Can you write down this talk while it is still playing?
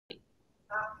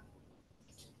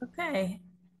Okay.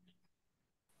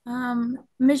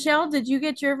 Michelle, did you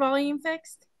get your volume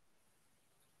fixed?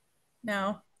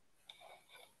 No.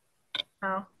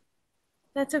 Oh,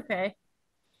 that's okay.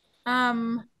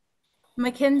 Um,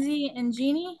 Mackenzie and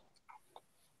Jeannie?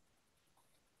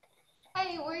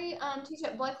 Hey, we teach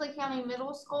at Bleckley County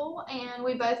Middle School, and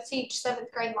we both teach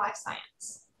seventh grade life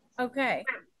science. Okay.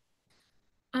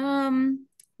 Um,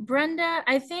 Brenda,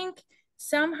 I think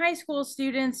some high school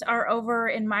students are over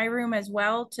in my room as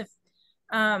well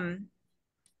um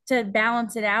to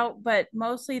balance it out, but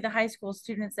mostly the high school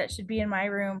students that should be in my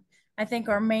room, I think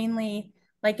are mainly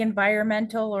like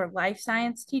environmental or life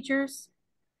science teachers.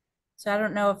 So I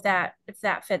don't know if that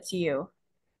fits you.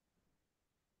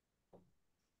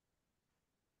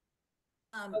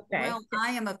 Okay. Well,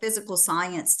 I am a physical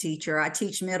science teacher. I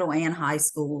teach middle and high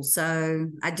school, so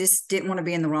I just didn't want to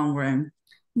be in the wrong room.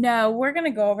 No, we're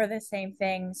gonna go over the same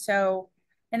thing. So,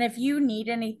 and if you need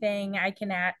anything, I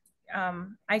can ask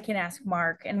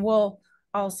Mark and we'll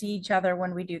all see each other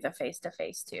when we do the face to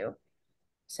face too.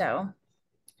 So,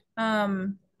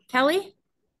 um, Kelly?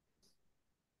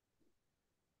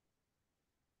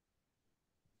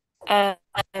 Um,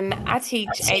 I teach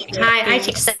eighth grade. Hi, I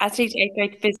teach I teach eighth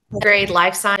grade physical. grade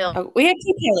life science. Oh, we have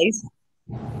two Kellys.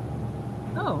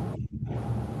 Oh,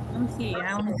 let me see.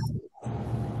 I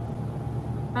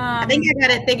think Um, I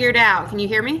got it figured out. Can you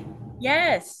hear me?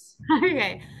 yes.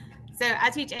 Okay. So I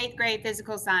teach eighth grade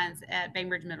physical science at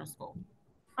Bainbridge Middle School.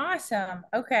 Awesome.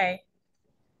 Okay.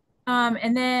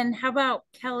 And then how about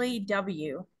Kelly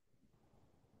W?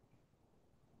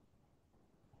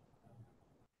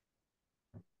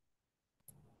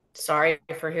 Sorry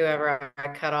for whoever I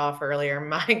cut off earlier.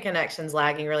 My connection's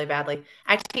lagging really badly.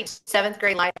 I teach seventh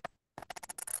grade life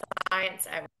science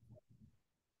at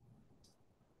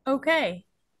Okay.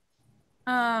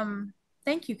 Um,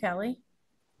 thank you, Kelly.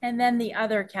 And then the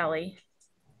other Kelly.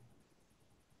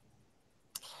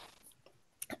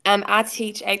 I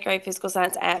teach eighth grade physical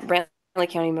science at Brantley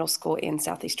County Middle School in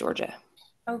Southeast Georgia.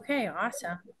 Okay,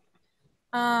 awesome.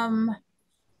 Um,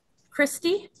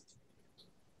 Christy?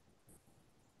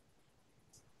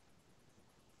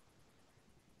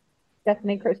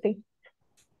 Stephanie Christie.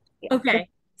 Yeah. Okay.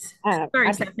 Sorry,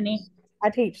 I, Stephanie. I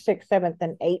teach sixth, seventh,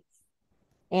 and eighth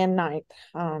and ninth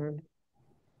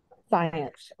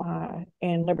science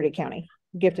in Liberty County,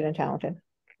 gifted and talented.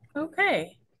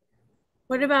 Okay.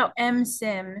 What about M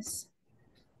Sims?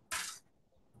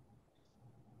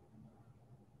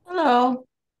 Hello,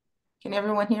 can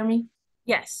everyone hear me?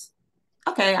 Yes.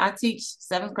 Okay, I teach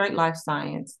seventh grade life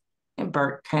science in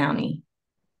Burke County.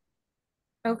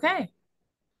 Okay.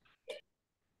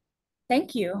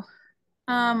 Thank you.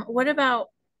 What about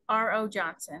R.O.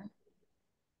 Johnson?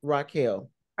 Raquel.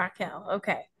 Raquel.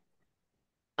 Okay.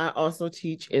 I also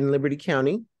teach in Liberty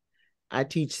County. I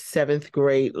teach seventh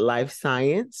grade life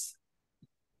science.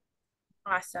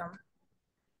 Awesome.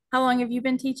 How long have you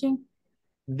been teaching?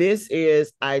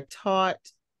 I taught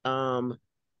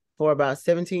for about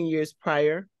 17 years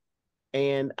prior,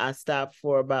 and I stopped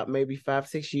for about maybe 5,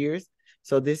 6 years.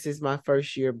 So this is my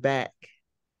first year back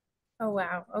Oh,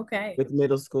 wow. Okay. with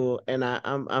middle school, and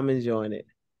I'm enjoying it.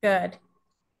 Good.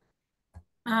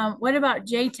 What about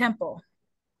Jay Temple?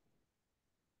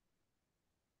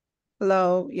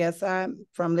 Hello, yes, I'm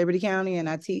from Liberty County and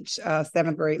I teach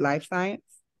seventh grade life science.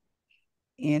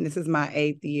 And this is my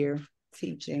 8th year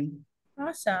teaching.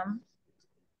 Awesome.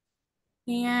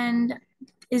 And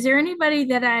is there anybody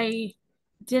that I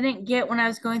didn't get when I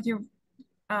was going through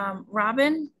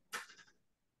Robin?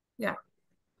 Yeah.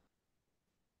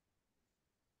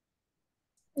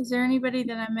 Is there anybody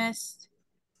that I missed?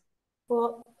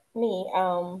 Well, me.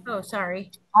 Oh,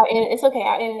 sorry. It's okay.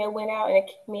 Our internet went out and it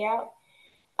kicked me out.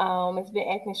 It's been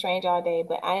acting strange all day,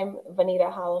 but I am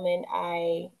Vanita Holloman.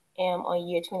 I am on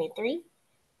year 23,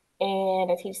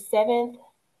 and I teach seventh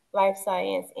life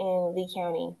science in Lee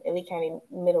County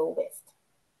Middle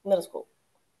School.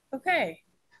 Okay.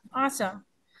 Awesome.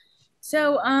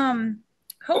 So,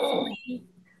 hopefully,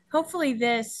 hopefully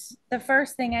the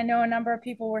first thing I know a number of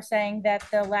people were saying that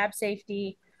the lab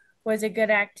safety was a good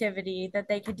activity that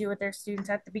they could do with their students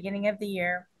at the beginning of the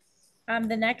year.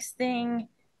 The next thing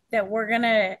that we're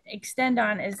gonna extend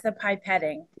on is the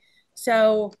pipetting.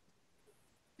 So,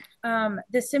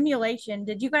 the simulation,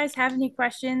 did you guys have any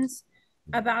questions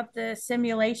about the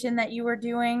simulation that you were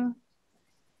doing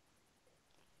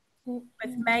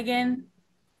with Megan?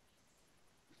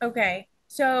 Okay.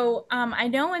 So I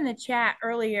know in the chat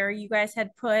earlier you guys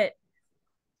had put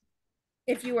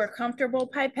if you were comfortable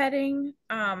pipetting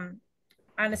on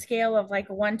a scale of like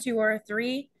a 1, 2, or a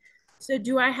 3. So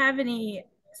do I have any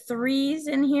threes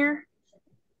in here?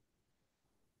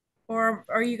 Or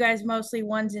are you guys mostly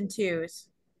ones and twos?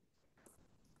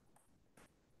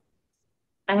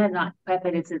 I have not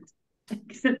pipetted since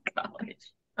college,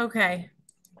 Okay.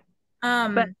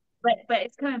 but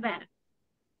it's coming back.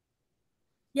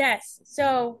 Yes.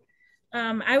 So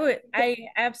I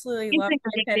absolutely You love think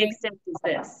the big pipetting. steps is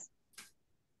this.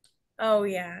 Oh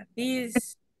yeah.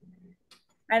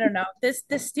 I don't know.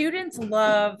 The students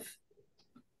love,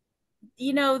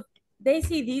 you know, they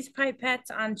see these pipettes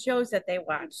on shows that they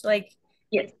watch. Like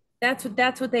Yes.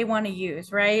 that's what they want to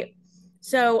use, right?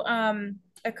 So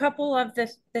a couple of the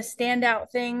standout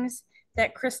things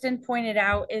that Kristen pointed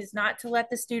out is not to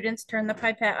let the students turn the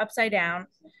pipette upside down.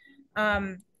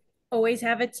 Um, always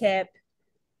have a tip.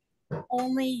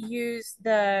 Only use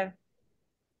the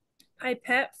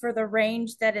pipette for the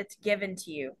range that it's given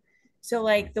to you. So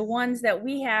like the ones that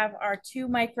we have are 2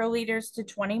 microliters to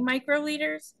 20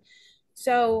 microliters.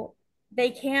 So they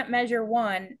can't measure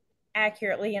 1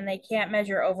 accurately and they can't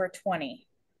measure over 20.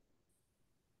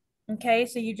 Okay,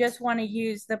 so you just want to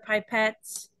use the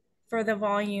pipettes for the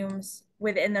volumes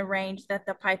within the range that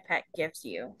the pipette gives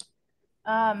you.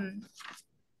 I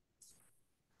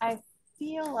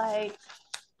feel like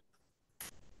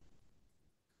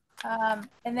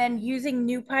and then using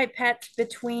new pipettes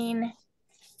between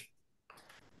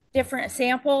different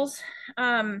samples.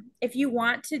 If you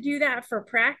want to do that for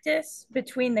practice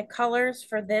between the colors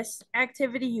for this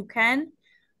activity, you can.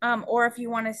 Or if you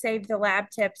want to save the lab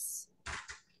tips,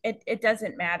 it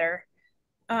doesn't matter.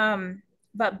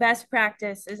 But best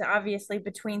practice is obviously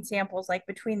between samples, like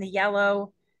between the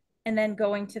yellow and then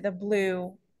going to the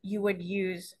blue, you would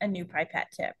use a new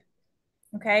pipette tip.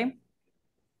 Okay.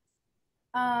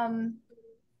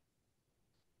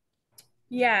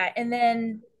 Yeah, and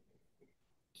then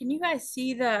can you guys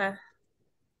see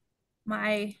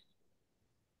my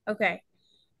okay.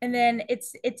 And then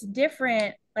it's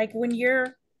different. Like when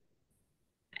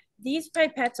these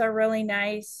pipettes are really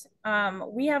nice.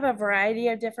 We have a variety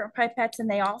of different pipettes and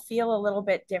they all feel a little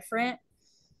bit different.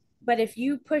 But if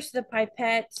you push the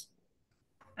pipette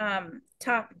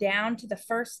top down to the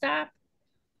first stop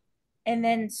and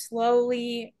then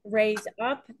slowly raise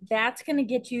up, that's going to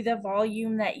get you the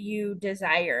volume that you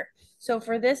desire. So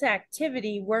for this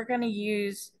activity, we're going to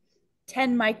use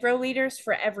 10 microliters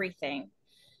for everything.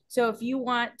 So if you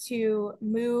want to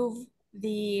move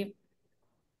the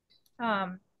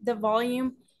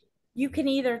volume, you can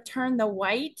either turn the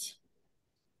white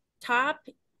top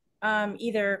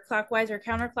either clockwise or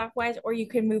counterclockwise, or you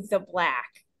can move the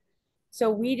black. So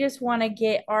we just want to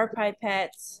get our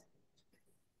pipettes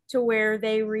to where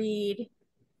they read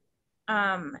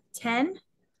 10,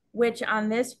 which on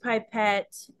this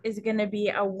pipette is going to be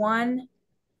a 1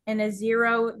 and a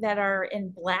 0 that are in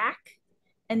black,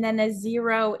 and then a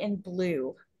 0 in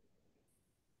blue.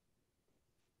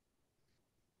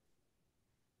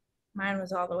 Mine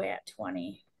was all the way at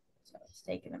 20, so it's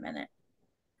taking a minute.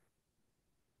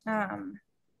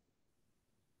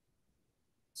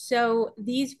 So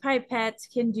these pipettes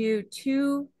can do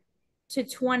 2 to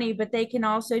 20, but they can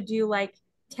also do like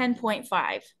 10.5.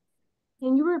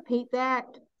 Can you repeat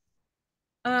that?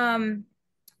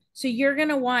 So you're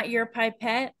gonna want your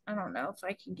pipette. I don't know if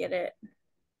I can get it.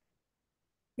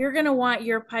 You're gonna want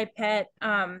your pipette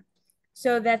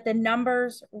so that the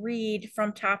numbers read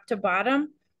from top to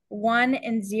bottom, 1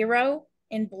 and 0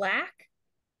 in black.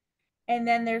 And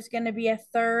then there's gonna be a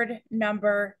third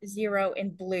number 0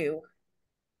 in blue.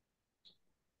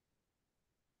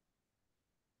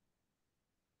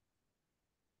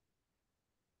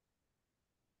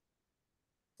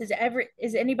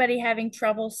 Is anybody having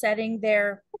trouble setting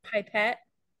their pipette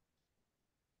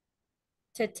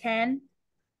to 10?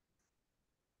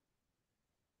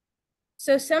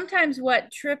 So sometimes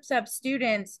what trips up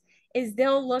students is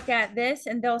they'll look at this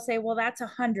and they'll say, well, that's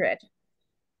 100,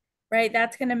 right?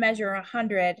 That's going to measure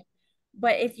 100.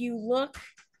 But if you look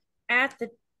at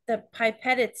the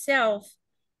pipette itself,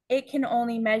 it can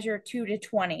only measure 2 to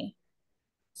 20.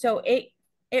 So it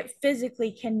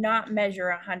physically cannot measure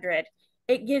 100.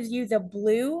 It gives you the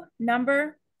blue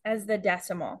number as the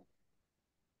decimal.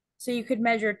 So you could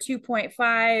measure 2.5,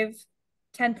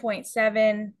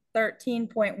 10.7,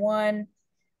 13.1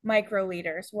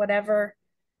 microliters, whatever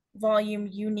volume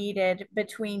you needed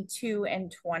between 2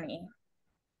 and 20.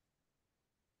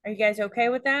 Are you guys okay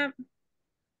with that?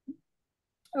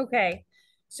 Okay.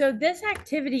 So this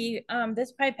activity,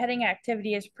 this pipetting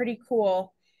activity is pretty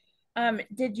cool.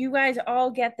 Did you guys all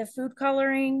get the food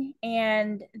coloring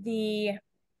and the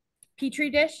Petri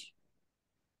dish?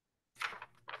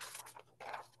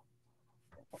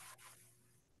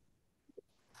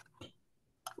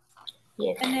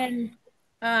 Yes. And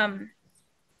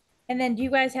then And then do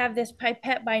you guys have this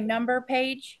pipette by number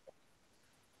page?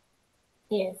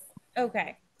 Yes.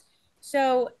 Okay.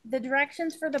 So the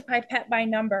directions for the pipette by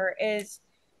number is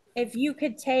if you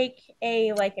could take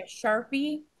like a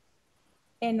Sharpie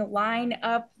and line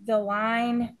up the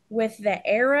line with the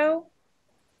arrow.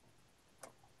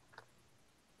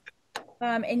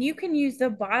 And you can use the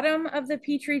bottom of the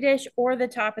Petri dish or the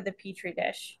top of the Petri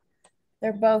dish.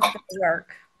 They're both going to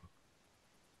work.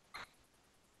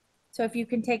 So if you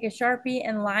can take a Sharpie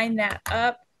and line that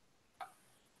up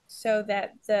so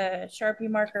that the Sharpie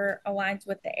marker aligns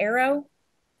with the arrow.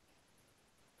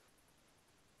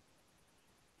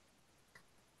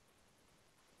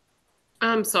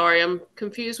 I'm sorry, I'm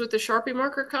confused with the Sharpie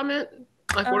marker comment.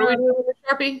 Like, what are we doing with the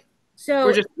Sharpie? So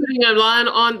we're just putting a line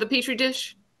on the Petri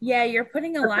dish? Yeah, you're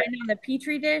putting a line on the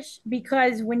Petri dish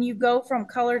because when you go from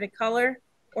color to color,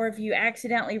 or if you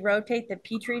accidentally rotate the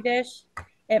Petri dish,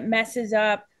 it messes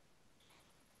up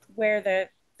where the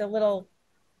little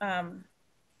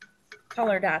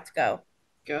color dots go.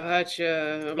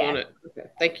 Gotcha. I'm on it. Okay,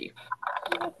 thank you.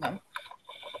 You're welcome.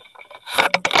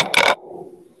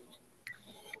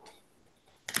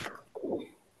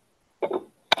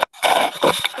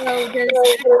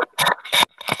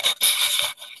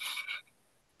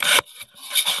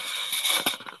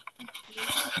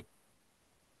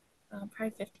 So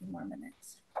probably 15 more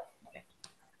minutes. Okay.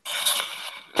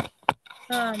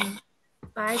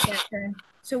 Bye, Catherine.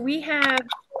 So we have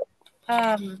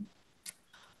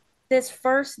this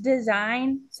first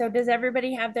design. So does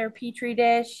everybody have their Petri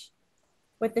dish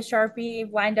with the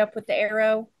Sharpie lined up with the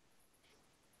arrow?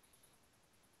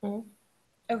 Mm-hmm.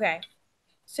 Okay.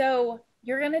 So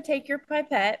you're going to take your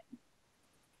pipette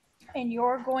and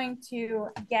you're going to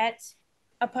get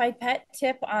a pipette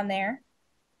tip on there.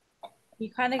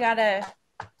 You kind of got to,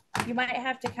 you might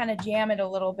have to kind of jam it a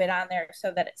little bit on there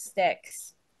so that it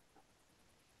sticks.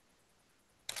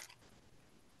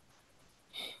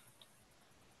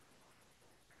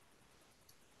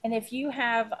 And if you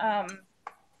have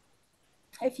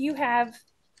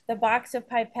the box of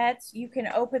pipettes, you can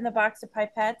open the box of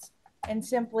pipettes and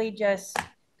simply just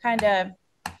kind of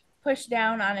push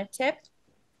down on a tip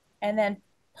and then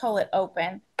pull it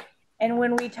open. And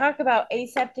when we talk about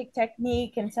aseptic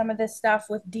technique and some of this stuff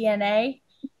with DNA,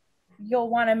 you'll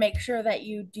want to make sure that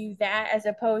you do that as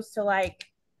opposed to like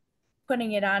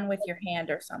putting it on with your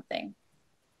hand or something.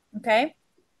 Okay.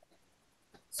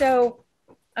 So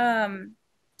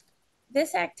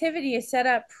this activity is set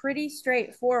up pretty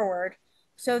straightforward.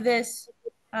 So this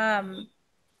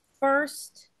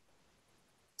first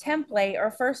template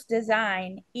or first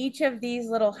design, each of these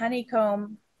little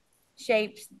honeycomb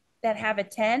shapes that have a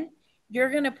 10, you're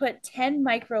going to put 10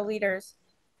 microliters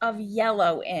of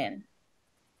yellow in.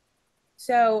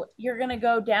 So you're going to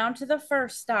go down to the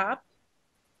first stop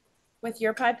with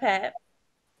your pipette.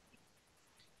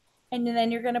 And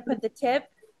then you're going to put the tip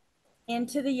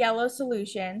into the yellow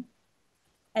solution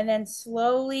and then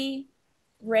slowly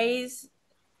raise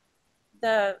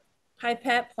the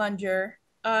pipette plunger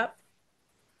up.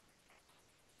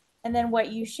 And then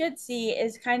what you should see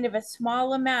is kind of a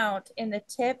small amount in the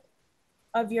tip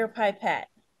of your pipette.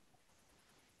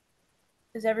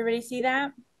 Does everybody see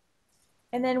that?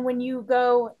 And then when you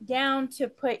go down to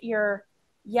put your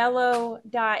yellow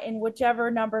dot in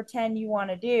whichever number 10 you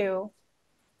want to do,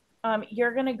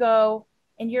 you're going to go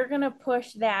and you're going to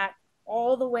push that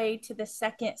all the way to the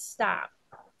second stop.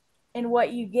 And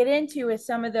what you get into is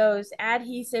some of those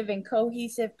adhesive and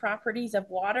cohesive properties of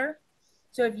water.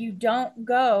 So if you don't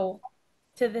go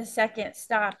to the second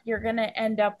stop, you're going to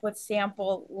end up with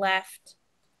sample left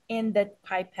in the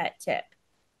pipette tip.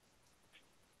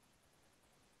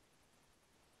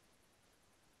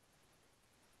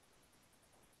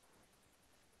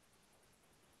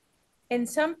 And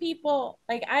some people,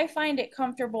 like I find it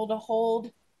comfortable to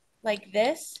hold like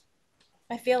this.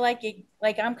 I feel like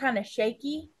I'm kind of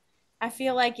shaky. I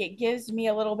feel like it gives me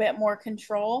a little bit more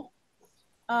control.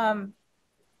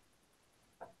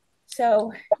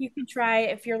 So you can try,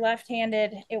 if you're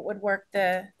left-handed, it would work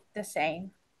the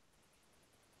same.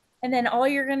 And then all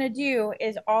you're gonna do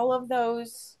is all of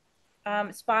those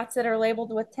spots that are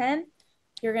labeled with 10,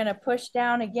 you're gonna push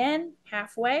down again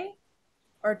halfway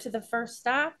or to the first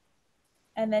stop.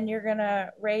 And then you're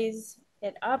gonna raise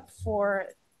it up for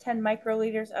 10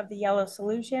 microliters of the yellow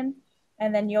solution.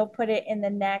 And then you'll put it in the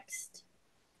next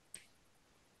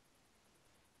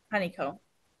honeycomb.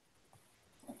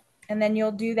 And then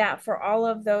you'll do that for all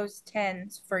of those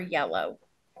 10s for yellow.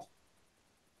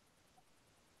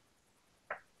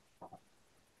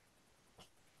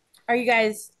 Are you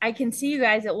guys, I can see you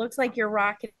guys, it looks like you're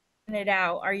rocking it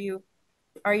out. Are you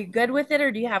good with it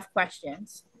or do you have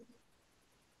questions?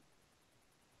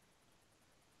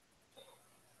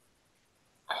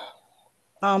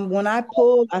 When I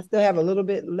pull, I still have a little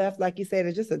bit left, like you said,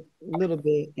 it's just a little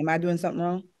bit. Am I doing something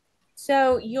wrong?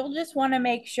 So you'll just want to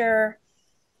make sure,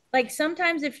 like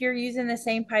sometimes if you're using the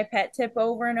same pipette tip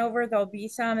over and over, there'll be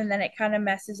some, and then it kind of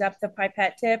messes up the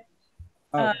pipette tip.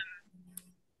 Oh,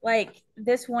 Like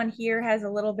this one here has a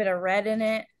little bit of red in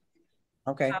it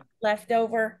okay. left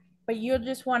over, but you'll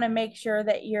just want to make sure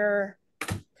that you're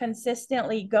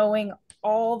consistently going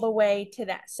all the way to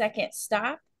that second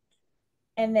stop,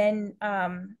 and then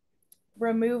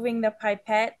removing the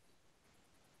pipette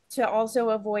to also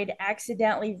avoid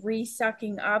accidentally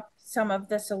re-sucking up some of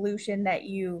the solution that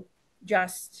you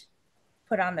just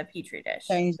put on the Petri dish.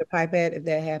 Change the pipette if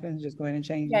that happens. Just go ahead and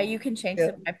change Yeah, it. you can change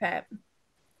Yep. the pipette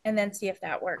and then see if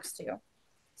that works too.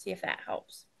 See if that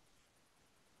helps.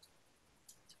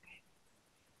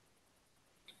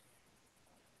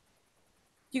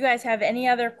 Do you guys have any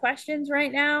other questions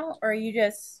right now, or are you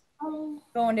just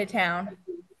going to town?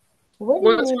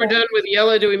 Once we're done with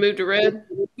yellow, do we move to red?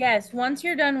 Yes, once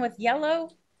you're done with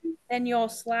yellow, then you'll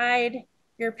slide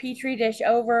your Petri dish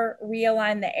over,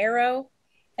 realign the arrow,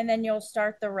 and then you'll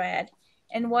start the red.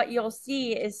 And what you'll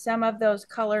see is some of those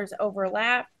colors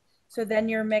overlap. So then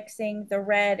you're mixing the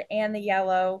red and the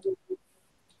yellow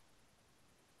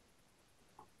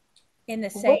in the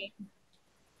same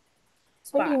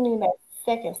spot. What do you mean by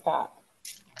second stop?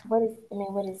 What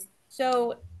is?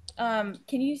 So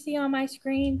can you see on my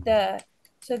screen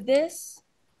so this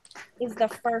is the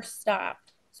first stop.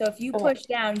 So if you push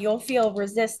down, you'll feel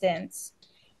resistance,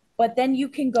 but then you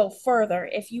can go further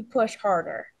if you push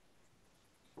harder.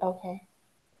 Okay.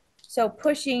 So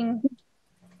pushing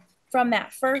from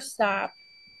that first stop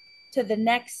to the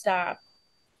next stop,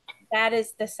 that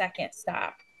is the second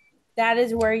stop. That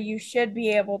is where you should be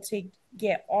able to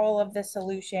get all of the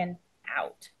solution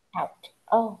out. Out.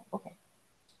 Oh, okay.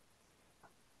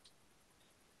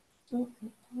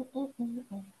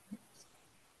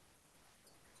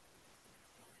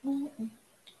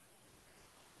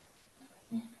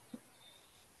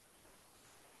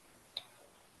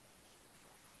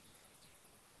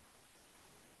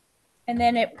 And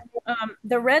then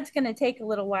the red's going to take a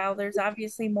little while. There's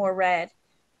obviously more red,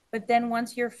 but then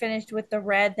once you're finished with the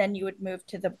red, then you would move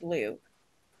to the blue.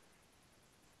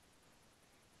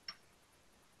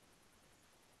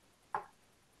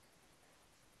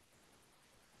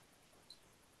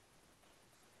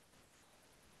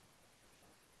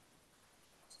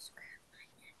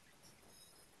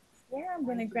 Yeah, I'm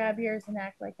going to grab yours and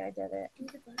act like I did it.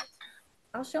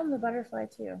 I'll show them the butterfly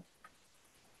too.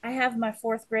 I have my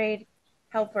 4th grade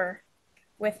helper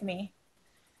with me.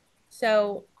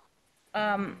 So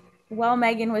while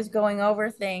Megan was going over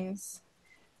things,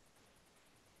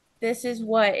 this is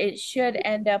what it should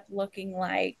end up looking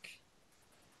like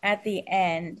at the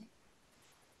end.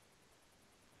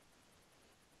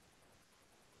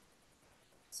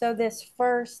 So this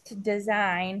first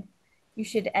design, you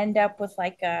should end up with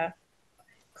like a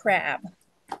crab.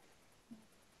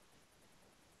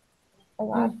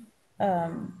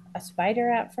 A spider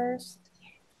at first,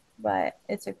 but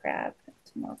it's a crab.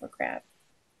 It's more of a crab.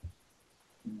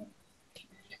 Do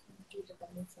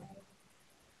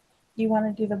you want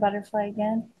to do the butterfly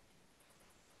again?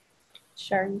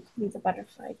 Sure, you can do the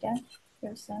butterfly again.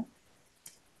 Here's some.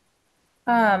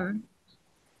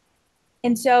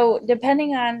 And so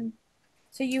depending on,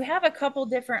 so you have a couple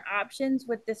different options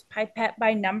with this pipette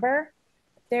by number.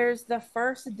 There's the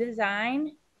first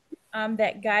design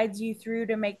that guides you through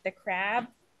to make the crab.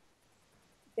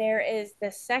 There is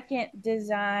the second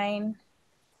design,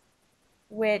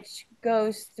 which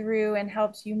goes through and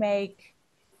helps you make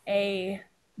a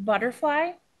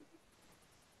butterfly.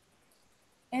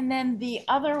 And then the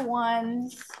other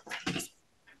ones,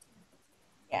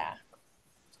 yeah.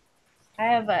 I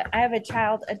have a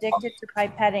child addicted to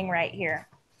pipetting right here.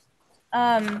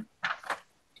 Let's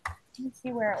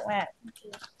see where it went.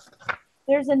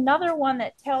 There's another one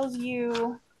that tells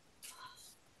you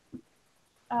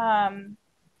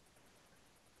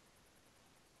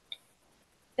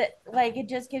that like it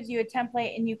just gives you a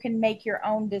template and you can make your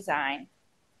own design.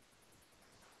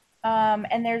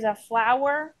 And there's a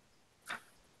flower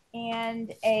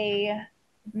and a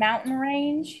mountain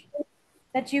range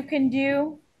that you can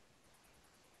do,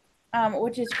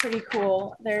 which is pretty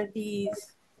cool. There are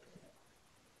these,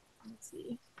 let's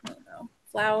see, I don't know,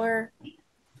 flower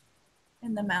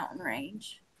and the mountain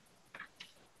range.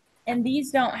 And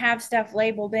these don't have stuff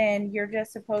labeled in. You're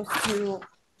just supposed to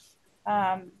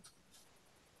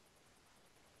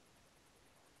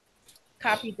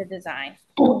copy the design.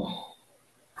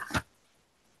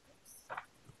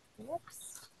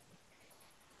 Whoops.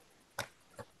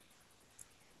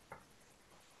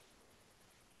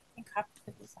 And copy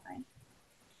the design.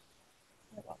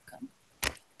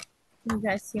 You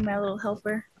guys see my little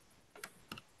helper?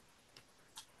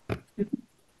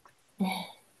 Yeah,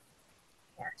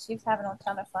 she's having a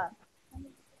ton of fun.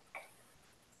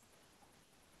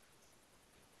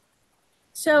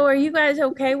 So are you guys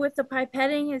okay with the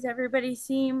pipetting? Does everybody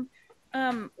seem,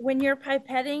 when you're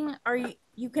pipetting,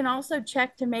 you can also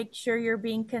check to make sure you're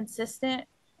being consistent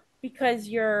because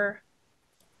your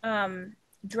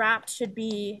drops should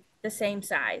be the same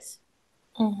size.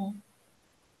 Mm-hmm.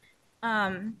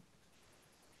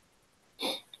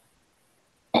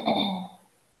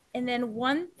 And then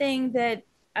one thing that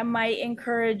I might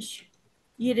encourage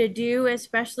you to do,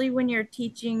 especially when you're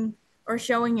teaching or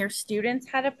showing your students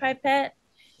how to pipette,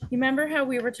 you remember how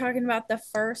we were talking about the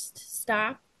first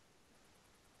stop?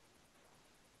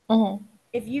 Mm-hmm.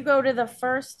 If you go to the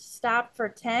first stop for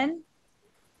 10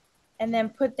 and then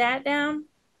put that down,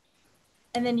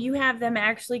 and then you have them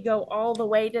actually go all the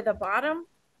way to the bottom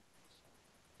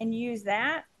and use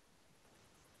that,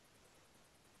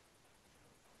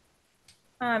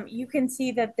 you can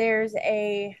see that there's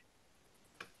a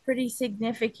pretty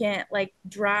significant like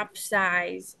drop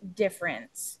size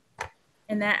difference.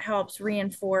 And that helps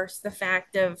reinforce the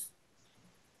fact of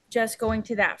just going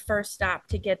to that first stop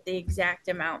to get the exact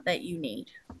amount that you need.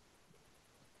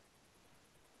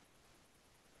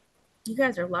 You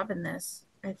guys are loving this,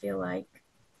 I feel like.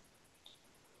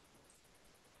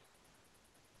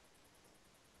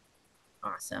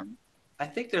 Awesome. I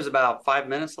think there's about 5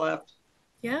 minutes left.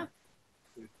 Yeah.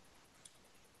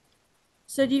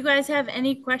 So do you guys have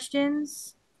any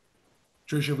questions?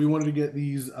 Tricia, we wanted to get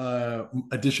these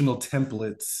additional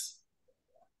templates.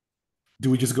 Do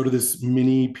we just go to this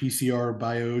mini PCR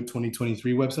bio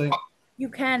 2023 website? You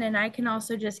can, and I can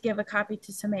also just give a copy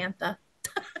to Samantha.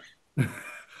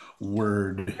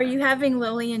 Word. Are you having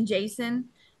Lily and Jason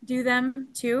do them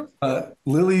too?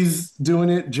 Lily's doing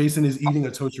it. Jason is eating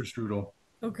a toaster strudel.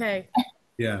 Okay.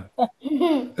 Yeah.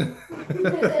 Yeah.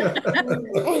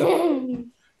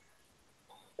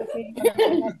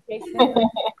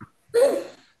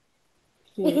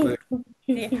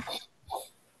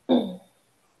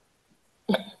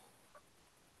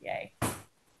 Yay.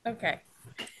 Okay.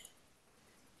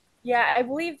 Yeah, I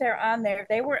believe they're on there.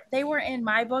 They were in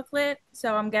my booklet,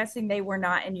 so I'm guessing they were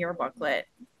not in your booklet.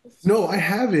 No, I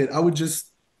have it. I would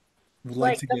just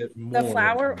like to the, get more. The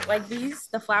flower, like these,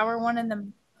 the flower one and the.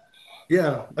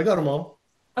 Yeah, I got them all.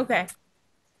 Okay.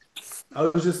 I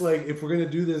was just like, if we're gonna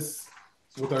do this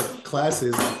with our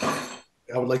classes,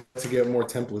 I would like to get more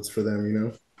templates for them, you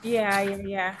know? Yeah.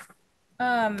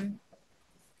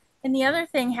 And the other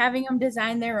thing, having them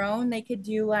design their own, they could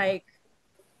do like,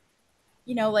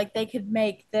 like they could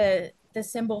make the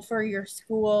symbol for your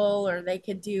school, or they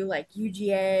could do like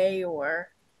UGA, or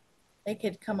they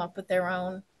could come up with their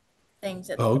own things.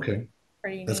 Oh, okay.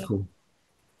 Pretty That's neat. cool.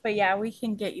 But yeah, we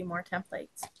can get you more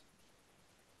templates.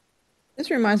 This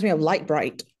reminds me of Light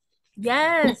Bright.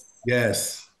 Yes.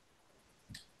 Yes.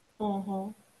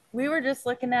 Mm-hmm. We were just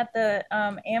looking at the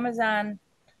Amazon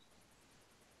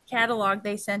catalog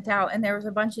they sent out, and there was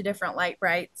a bunch of different light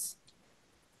brights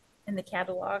in the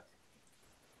catalog.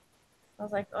 I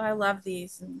was like, oh, I love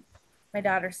these. And my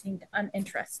daughter seemed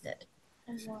uninterested.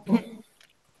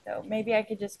 So maybe I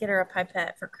could just get her a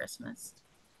pipette for Christmas.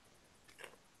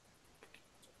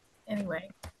 Anyway.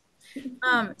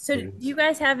 So do you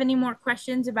guys have any more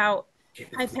questions about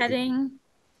pipetting?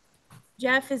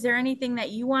 Jeff, is there anything that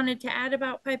you wanted to add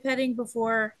about pipetting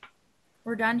before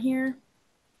we're done here?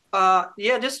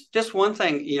 Yeah, just one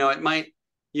thing, it might,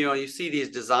 you see these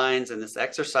designs and this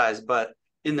exercise, but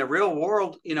in the real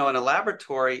world, in a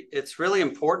laboratory, it's really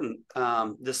important,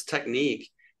 this technique.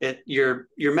 You're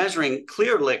measuring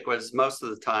clear liquids most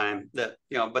of the time,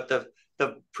 but the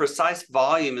precise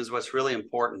volume is what's really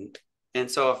important. And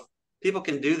so if people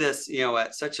can do this,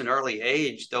 at such an early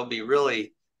age, they'll be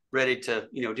really ready to,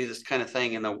 do this kind of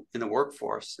thing in the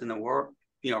workforce, in the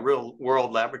real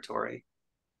world laboratory.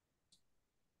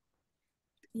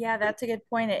 Yeah, that's a good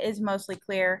point. It is mostly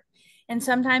clear. And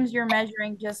sometimes you're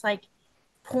measuring just like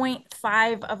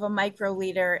 0.5 of a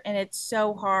microliter, and it's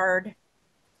so hard.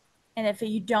 And if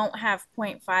you don't have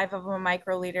 0.5 of a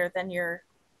microliter, then your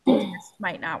test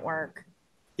might not work.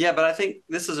 Yeah, but I think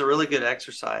this is a really good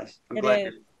exercise. I'm glad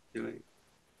you're doing it.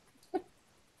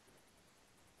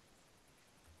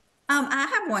 I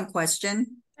have one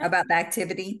question about the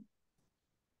activity.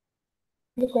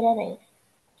 Look what I mean.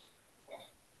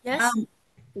 Yes.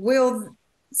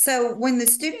 So when the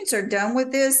students are done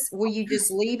with this, will you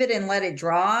just leave it and let it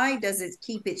dry? Does it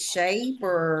keep its shape,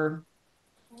 or?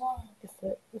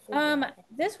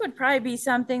 This would probably be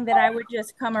something that I would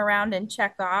just come around and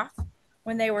check off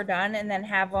when they were done, and then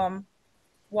have them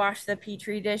wash the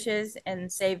Petri dishes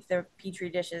and save the Petri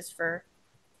dishes for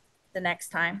the next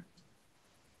time.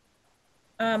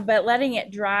 But letting it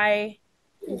dry,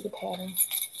 Use a pattern.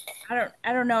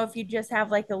 I don't know if you just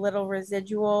have like a little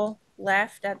residual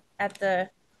left at the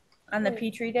on the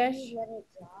Petri dish.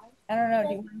 I don't know.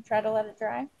 Do you want to try to let it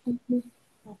dry?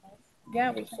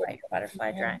 Yeah, we can let your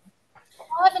butterfly dry.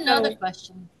 I have another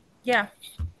question. Yeah.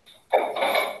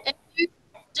 If you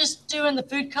just doing the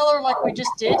food color like we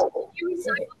just did, you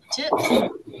recycle the tips. Yeah,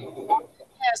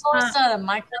 as long as it's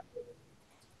not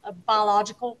a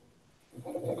biological.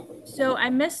 So I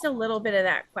missed a little bit of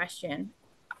that question.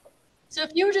 So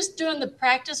if you were just doing the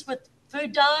practice with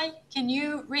food dye, can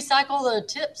you recycle the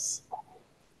tips?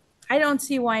 I don't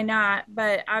see why not,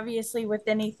 but obviously with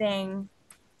anything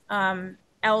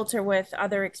else or with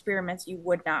other experiments, you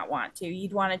would not want to.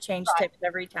 You'd want to change tips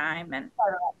every time and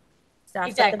stuff.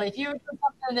 Exactly. If you were doing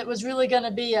something that was really going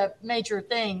to be a major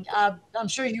thing, I'm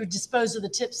sure you would dispose of the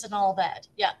tips and all that.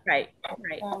 Yeah. Right.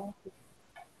 Right.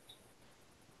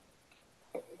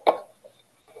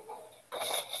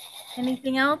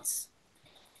 Anything else?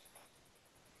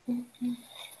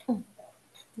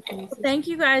 Thank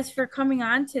you guys for coming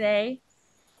on today.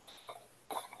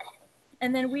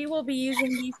 And then we will be using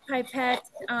these pipettes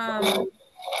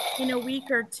in a week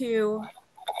or two,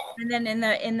 and then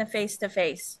in the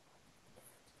face-to-face.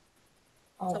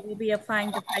 So we'll be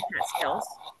applying the pipette skills.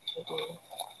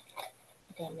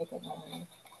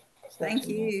 Thank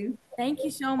you. Thank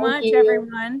you so much,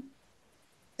 everyone.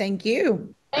 Thank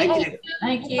you. Thank you.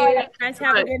 Thank you. Guys,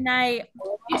 have a good night.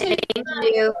 Thank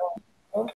you.